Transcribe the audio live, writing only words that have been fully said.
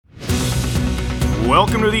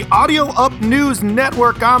Welcome to the Audio Up News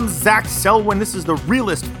Network. I'm Zach Selwyn. This is the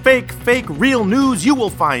realest fake, real news you will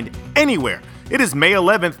find anywhere. It is May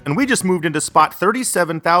 11th, and we just moved into spot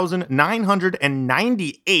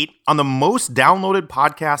 37,998 on the most downloaded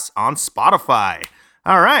podcasts on Spotify.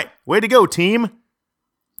 All right, way to go, team.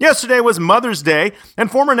 Yesterday was Mother's Day, and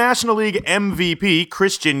former National League MVP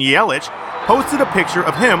Christian Yelich posted a picture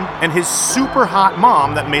of him and his super hot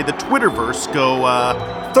mom that made the Twitterverse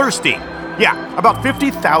go, thirsty. Yeah, about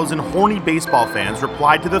 50,000 horny baseball fans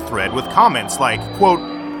replied to the thread with comments like, quote,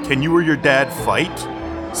 "Can you or your dad fight?"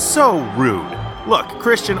 So rude. Look,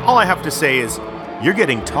 Christian, all I have to say is, you're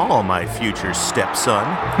getting tall, my future stepson.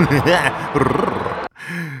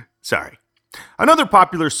 Sorry. Another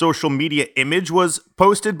popular social media image was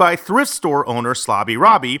posted by thrift store owner Slobby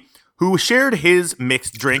Robbie, who shared his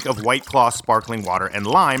mixed drink of White Claw sparkling water and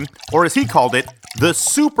lime, or as he called it, the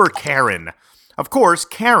Super Karen. Of course,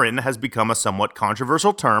 Karen has become a somewhat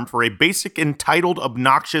controversial term for a basic, entitled,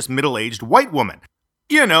 obnoxious, middle-aged white woman.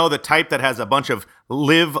 You know, the type that has a bunch of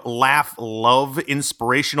live, laugh, love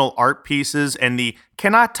inspirational art pieces and the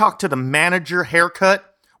 "can I talk to the manager"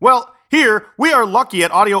 haircut. Well, here, we are lucky at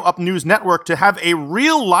Audio Up News Network to have a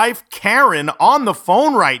real-life Karen on the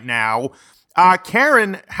phone right now.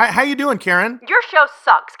 Karen, how you doing, Karen? Your show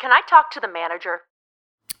sucks. Can I talk to the manager?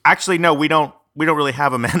 Actually, no, we don't really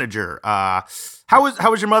have a manager. How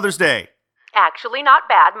was your Mother's Day? Actually, not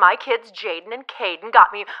bad. My kids, Jaden and Caden,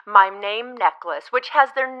 got me my name necklace, which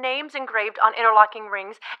has their names engraved on interlocking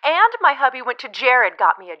rings, and my hubby went to Jared,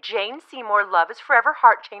 got me a Jane Seymour Love is Forever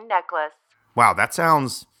heart chain necklace. Wow, that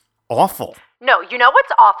sounds awful. No, you know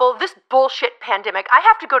what's awful? This bullshit pandemic. I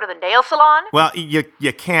have to go to the nail salon. Well, you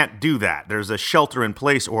can't do that. There's a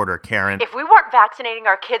shelter-in-place order, Karen. If we weren't vaccinating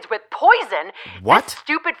our kids with poison, what? This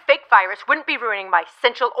stupid fake virus wouldn't be ruining my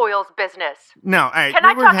essential oils business. No, all right, Can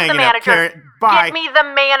I we're talk to hanging the up, manager? Karen. Bye. Get me the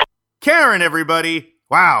manager. Karen, everybody.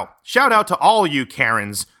 Wow. Shout out to all you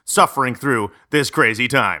Karens suffering through this crazy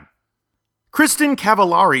time. Kristen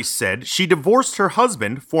Cavallari said she divorced her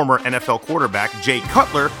husband, former NFL quarterback Jay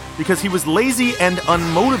Cutler, because he was lazy and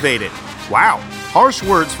unmotivated. Wow, harsh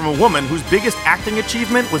words from a woman whose biggest acting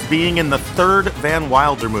achievement was being in the third Van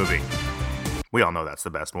Wilder movie. We all know that's the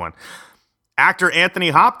best one. Actor Anthony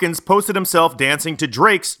Hopkins posted himself dancing to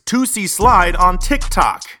Drake's Tootsie Slide on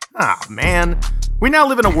TikTok. Ah, man. We now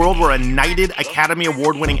live in a world where a knighted Academy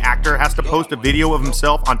Award-winning actor has to post a video of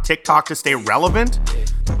himself on TikTok to stay relevant.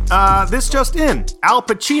 This just in. Al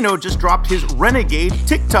Pacino just dropped his Renegade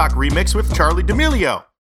TikTok remix with Charli D'Amelio.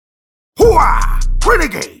 Hooah!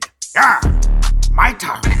 Renegade! Yeah! My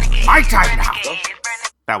time now.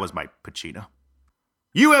 That was my Pacino.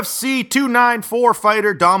 UFC 294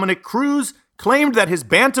 fighter Dominic Cruz claimed that his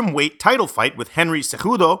bantamweight title fight with Henry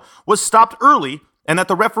Cejudo was stopped early and that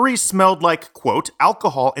the referee smelled like, quote,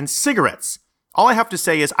 alcohol and cigarettes. All I have to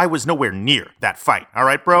say is I was nowhere near that fight. All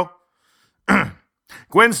right, bro?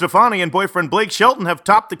 Gwen Stefani and boyfriend Blake Shelton have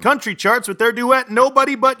topped the country charts with their duet,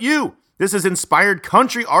 Nobody But You. This has inspired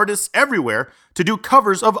country artists everywhere to do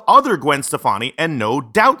covers of other Gwen Stefani and No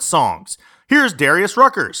Doubt songs. Here's Darius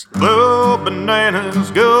Ruckers. Go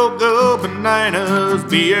bananas, go bananas,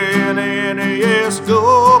 B-A-N-A-N-A-S,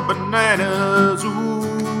 go bananas,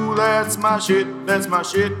 ooh, that's my shit,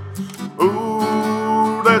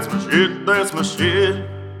 ooh, that's my shit.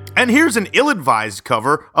 And here's an ill-advised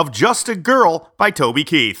cover of Just a Girl by Toby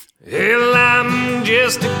Keith. Well, I'm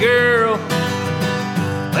just a girl,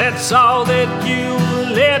 that's all that you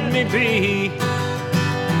let me be.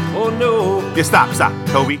 Oh no. Yeah, stop,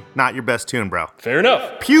 Toby. Not your best tune, bro. Fair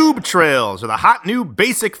enough. Pube trails are the hot new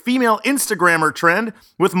basic female Instagrammer trend,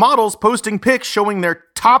 with models posting pics showing their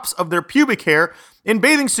tops of their pubic hair in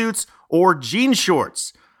bathing suits or jean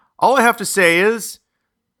shorts. All I have to say is,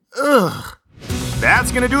 ugh.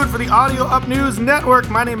 That's going to do it for the Audio Up News Network.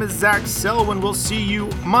 My name is Zach Selwyn. We'll see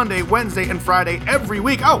you Monday, Wednesday, and Friday every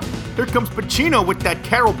week. Oh, here comes Pacino with that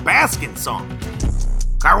Carol Baskin song.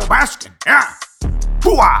 Carol Baskin, yeah.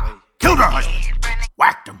 Hooah! Killed her husband.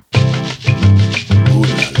 Whacked him.